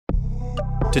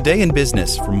Today in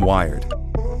Business from Wired.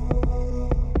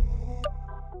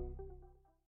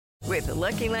 With the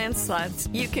Lucky Land Slots,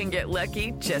 you can get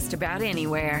lucky just about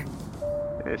anywhere.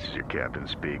 This is your captain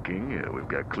speaking. We've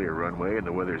got clear runway and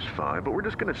the weather's fine, but we're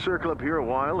just going to circle up here a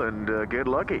while and get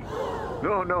lucky.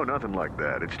 No, nothing like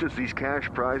that. It's just these cash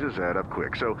prizes add up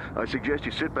quick. So I suggest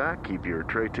you sit back, keep your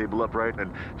tray table upright,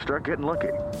 and start getting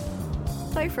lucky.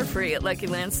 Play for free at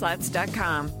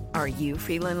LuckyLandSlots.com. Are you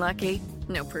feeling lucky?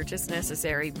 No purchase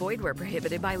necessary. Void where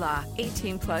prohibited by law.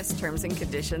 18 plus terms and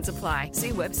conditions apply.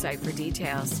 See website for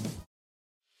details.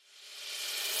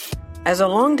 As a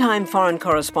longtime foreign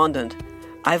correspondent,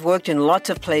 I've worked in lots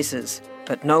of places,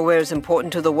 but nowhere as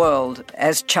important to the world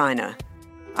as China.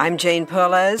 I'm Jane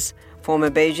Perlez, former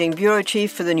Beijing bureau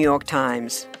chief for the New York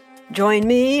Times. Join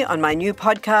me on my new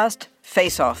podcast,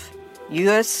 Face Off,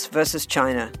 U.S. versus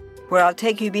China, where I'll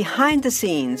take you behind the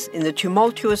scenes in the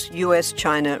tumultuous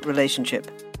U.S.-China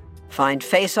relationship. Find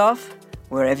Face Off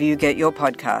wherever you get your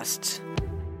podcasts.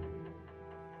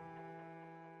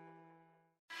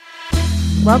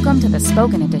 Welcome to the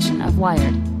spoken edition of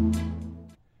Wired.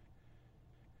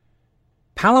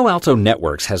 Palo Alto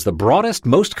Networks has the broadest,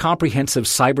 most comprehensive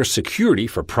cybersecurity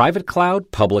for private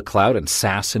cloud, public cloud, and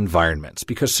SaaS environments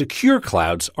because secure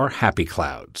clouds are happy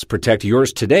clouds. Protect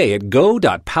yours today at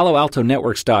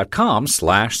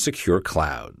go.paloaltonetworks.com/secure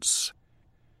clouds.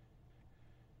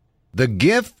 The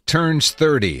GIF turns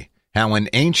 30, How an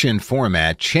Ancient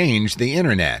Format Changed the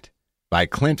Internet by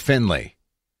Clint Finley.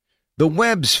 The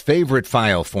web's favorite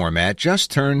file format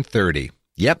just turned 30.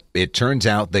 Yep, it turns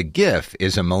out the GIF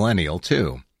is a millennial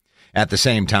too. At the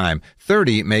same time,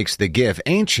 30 makes the GIF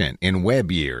ancient in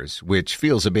web years, which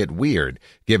feels a bit weird,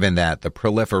 given that the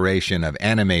proliferation of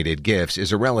animated GIFs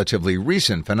is a relatively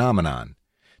recent phenomenon.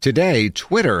 Today,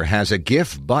 Twitter has a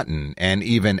GIF button, and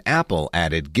even Apple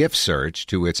added GIF search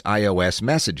to its iOS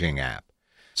messaging app.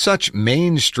 Such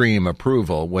mainstream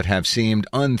approval would have seemed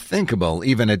unthinkable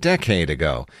even a decade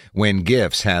ago, when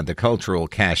GIFs had the cultural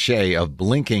cachet of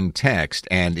blinking text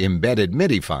and embedded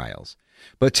MIDI files.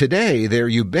 But today they're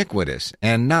ubiquitous,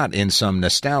 and not in some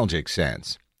nostalgic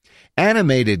sense.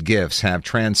 Animated GIFs have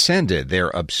transcended their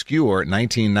obscure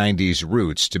 1990s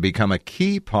roots to become a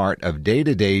key part of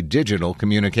day-to-day digital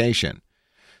communication.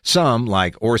 Some,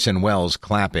 like Orson Welles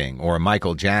clapping or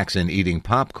Michael Jackson eating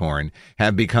popcorn,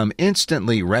 have become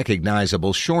instantly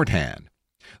recognizable shorthand.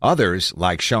 Others,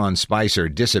 like Sean Spicer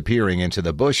disappearing into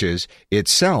the bushes,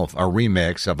 itself a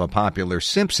remix of a popular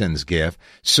Simpsons GIF,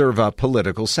 serve up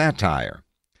political satire.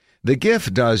 The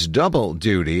GIF does double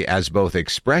duty as both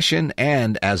expression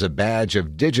and as a badge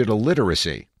of digital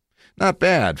literacy. Not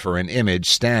bad for an image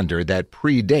standard that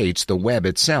predates the web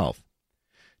itself.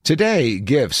 Today,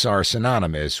 GIFs are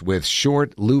synonymous with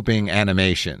short, looping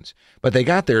animations, but they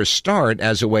got their start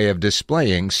as a way of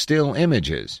displaying still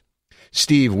images.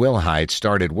 Steve Wilhite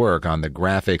started work on the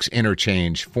graphics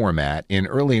interchange format in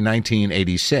early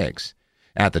 1986.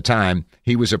 At the time,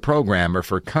 he was a programmer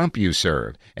for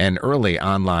CompuServe, an early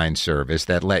online service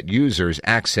that let users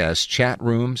access chat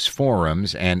rooms,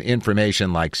 forums, and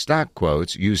information like stock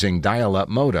quotes using dial-up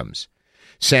modems.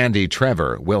 Sandy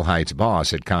Trevor, Wilhite's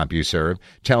boss at CompuServe,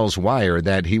 tells Wired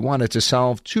that he wanted to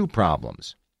solve two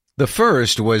problems. The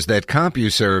first was that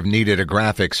CompuServe needed a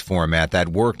graphics format that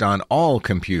worked on all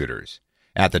computers.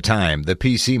 At the time, the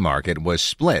PC market was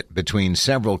split between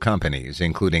several companies,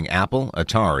 including Apple,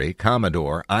 Atari,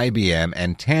 Commodore, IBM,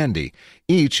 and Tandy,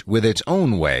 each with its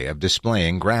own way of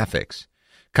displaying graphics.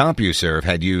 CompuServe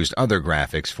had used other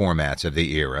graphics formats of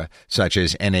the era, such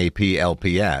as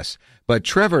NAP-LPS, but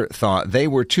Trevor thought they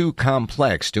were too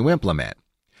complex to implement.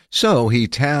 So he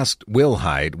tasked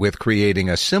Wilhite with creating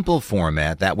a simple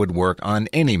format that would work on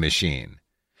any machine.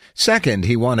 Second,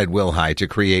 he wanted Wilhite to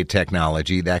create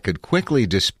technology that could quickly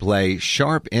display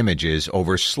sharp images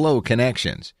over slow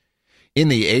connections. In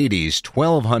the 80s,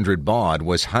 1200 baud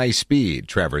was high speed,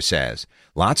 Trevor says.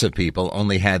 Lots of people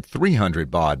only had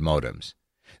 300 baud modems.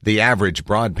 The average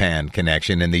broadband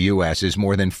connection in the U.S. is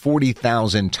more than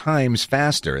 40,000 times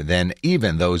faster than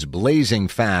even those blazing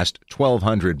fast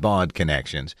 1200 baud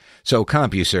connections, so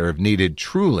CompuServe needed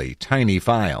truly tiny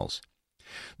files.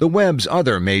 The web's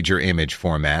other major image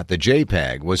format, the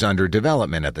JPEG, was under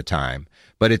development at the time,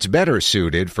 but it's better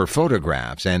suited for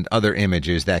photographs and other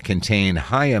images that contain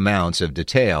high amounts of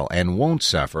detail and won't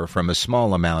suffer from a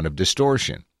small amount of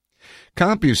distortion.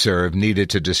 CompuServe needed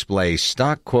to display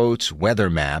stock quotes, weather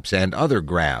maps, and other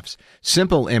graphs,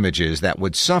 simple images that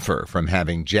would suffer from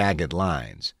having jagged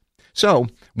lines. So,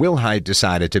 Wilhite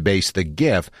decided to base the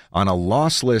GIF on a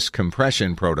lossless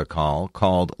compression protocol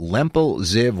called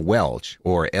Lempel-Ziv-Welch,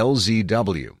 or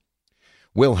LZW.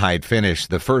 Wilhite finished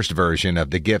the first version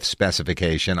of the GIF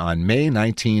specification on May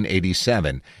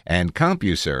 1987, and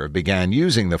CompuServe began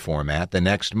using the format the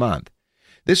next month.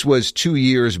 This was 2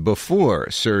 years before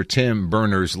Sir Tim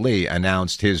Berners-Lee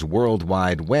announced his World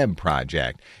Wide Web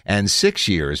project, and 6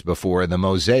 years before the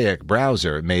Mosaic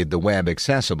browser made the web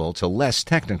accessible to less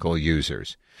technical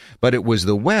users. But it was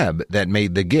the web that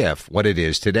made the GIF what it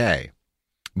is today.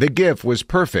 The GIF was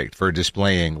perfect for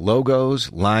displaying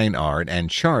logos, line art, and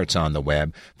charts on the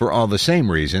web for all the same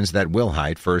reasons that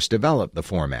Wilhite first developed the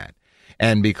format.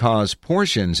 And because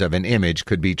portions of an image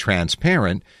could be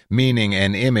transparent, meaning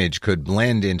an image could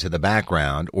blend into the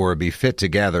background or be fit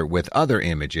together with other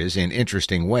images in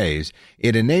interesting ways,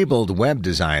 it enabled web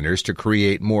designers to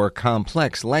create more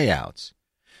complex layouts.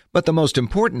 But the most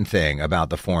important thing about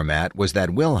the format was that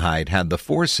Wilhite had the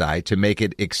foresight to make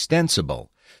it extensible,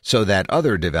 so that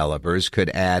other developers could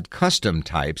add custom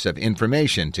types of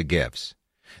information to GIFs.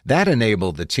 That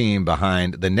enabled the team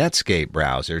behind the Netscape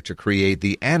browser to create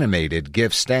the animated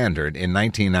GIF standard in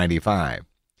 1995.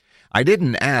 I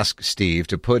didn't ask Steve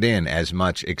to put in as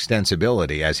much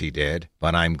extensibility as he did,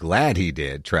 but I'm glad he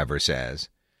did, Trevor says.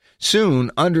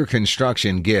 Soon,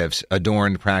 under-construction GIFs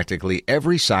adorned practically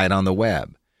every site on the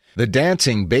web. The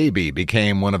dancing baby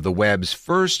became one of the web's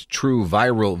first true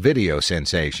viral video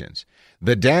sensations.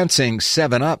 The dancing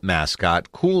 7-Up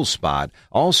mascot, Cool Spot,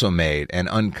 also made an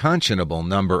unconscionable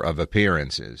number of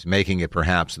appearances, making it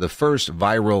perhaps the first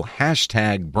viral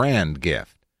hashtag brand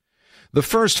GIF. The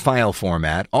first file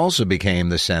format also became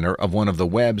the center of one of the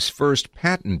web's first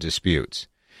patent disputes.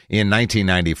 In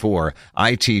 1994,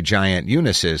 IT giant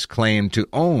Unisys claimed to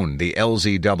own the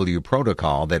LZW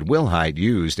protocol that Wilhite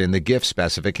used in the GIF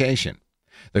specification.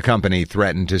 The company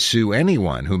threatened to sue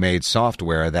anyone who made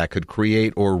software that could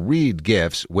create or read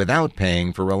GIFs without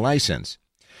paying for a license.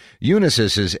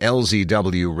 Unisys's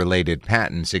LZW-related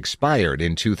patents expired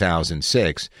in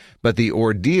 2006, but the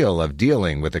ordeal of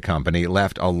dealing with the company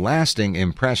left a lasting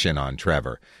impression on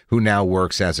Trevor, who now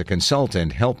works as a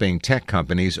consultant helping tech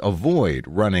companies avoid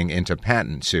running into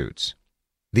patent suits.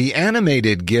 The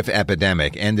animated GIF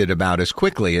epidemic ended about as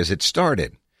quickly as it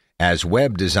started. As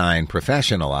web design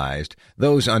professionalized,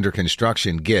 those under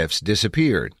construction GIFs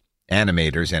disappeared.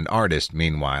 Animators and artists,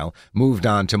 meanwhile, moved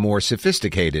on to more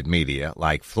sophisticated media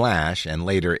like Flash and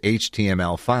later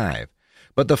HTML5.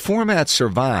 But the format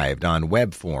survived on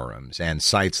web forums and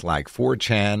sites like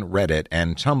 4chan, Reddit,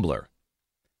 and Tumblr.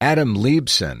 Adam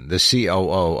Liebson, the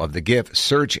COO of the GIF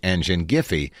search engine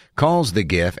Giphy, calls the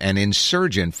GIF an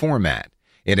insurgent format.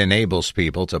 It enables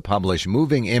people to publish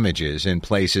moving images in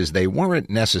places they weren't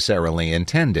necessarily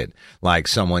intended, like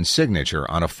someone's signature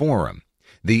on a forum.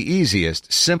 The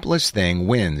easiest, simplest thing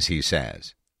wins, he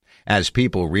says. As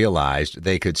people realized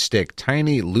they could stick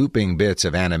tiny looping bits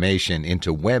of animation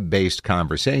into web-based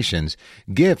conversations,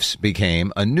 GIFs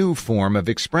became a new form of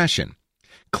expression.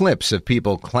 Clips of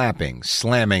people clapping,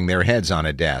 slamming their heads on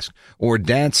a desk, or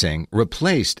dancing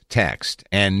replaced text,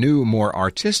 and new, more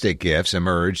artistic GIFs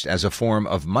emerged as a form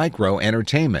of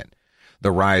micro-entertainment.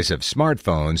 The rise of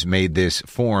smartphones made this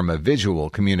form of visual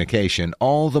communication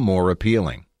all the more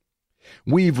appealing.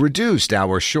 We've reduced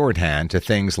our shorthand to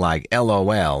things like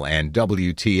LOL and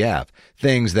WTF,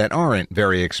 things that aren't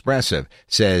very expressive,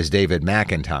 says David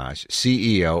McIntosh,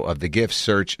 CEO of the GIF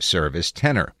search service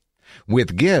Tenor.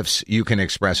 With GIFs, you can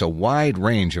express a wide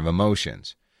range of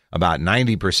emotions. About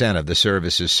 90% of the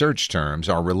service's search terms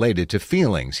are related to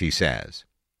feelings, he says.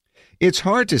 It's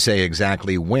hard to say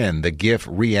exactly when the GIF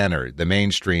re-entered the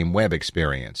mainstream web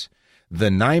experience. The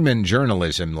Nyman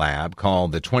Journalism Lab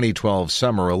called the 2012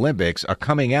 Summer Olympics a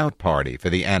coming-out party for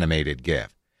the animated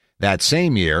GIF. That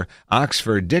same year,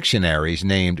 Oxford Dictionaries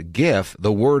named GIF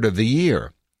the word of the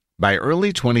year. By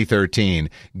early 2013,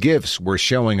 GIFs were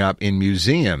showing up in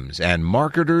museums and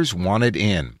marketers wanted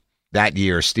in. That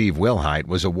year, Steve Wilhite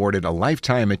was awarded a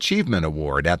Lifetime Achievement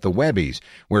Award at the Webbies,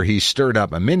 where he stirred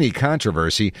up a mini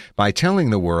controversy by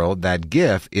telling the world that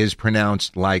GIF is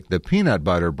pronounced like the peanut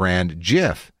butter brand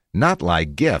Jif, not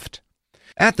like gift.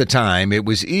 At the time, it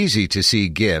was easy to see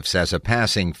GIFs as a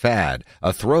passing fad,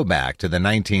 a throwback to the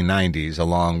 1990s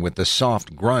along with the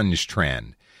soft grunge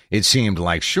trend. It seemed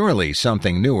like surely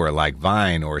something newer like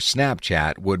Vine or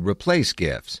Snapchat would replace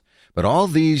GIFs. But all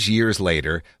these years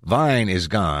later, Vine is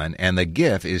gone and the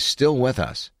GIF is still with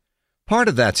us. Part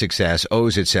of that success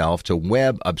owes itself to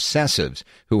web obsessives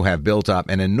who have built up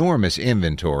an enormous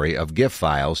inventory of GIF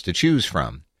files to choose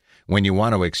from. When you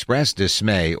want to express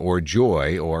dismay or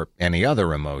joy or any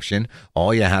other emotion,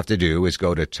 all you have to do is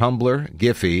go to Tumblr,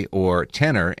 Giphy, or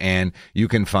Tenor, and you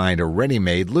can find a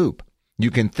ready-made loop. You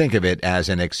can think of it as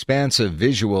an expansive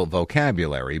visual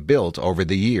vocabulary built over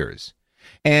the years.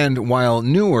 And while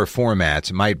newer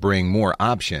formats might bring more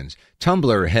options,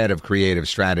 Tumblr head of creative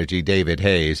strategy David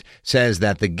Hayes says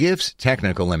that the GIF's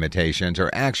technical limitations are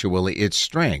actually its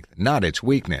strength, not its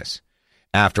weakness.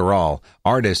 After all,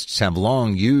 artists have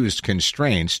long used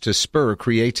constraints to spur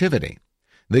creativity.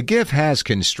 The GIF has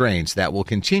constraints that will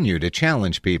continue to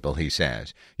challenge people, he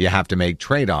says. You have to make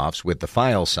trade-offs with the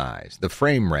file size, the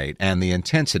frame rate, and the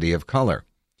intensity of color.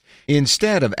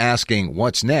 Instead of asking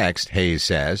what's next, Hayes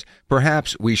says,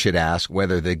 perhaps we should ask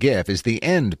whether the GIF is the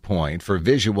end point for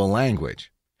visual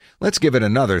language. Let's give it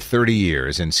another 30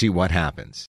 years and see what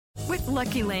happens. With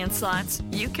Lucky Land Slots,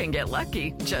 you can get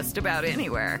lucky just about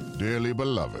anywhere. Dearly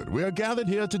beloved, we are gathered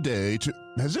here today to...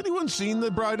 Has anyone seen the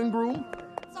bride and groom?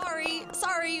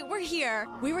 Sorry, we're here.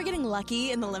 We were getting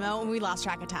lucky in the limo and we lost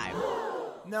track of time.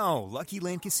 No, Lucky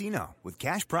Land Casino, with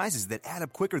cash prizes that add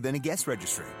up quicker than a guest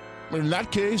registry. In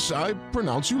that case, I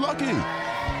pronounce you lucky.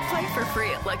 Play for free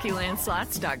at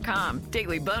LuckyLandSlots.com.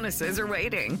 Daily bonuses are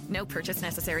waiting. No purchase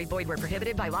necessary. Void where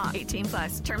prohibited by law.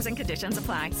 18+. Terms and conditions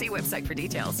apply. See website for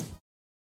details.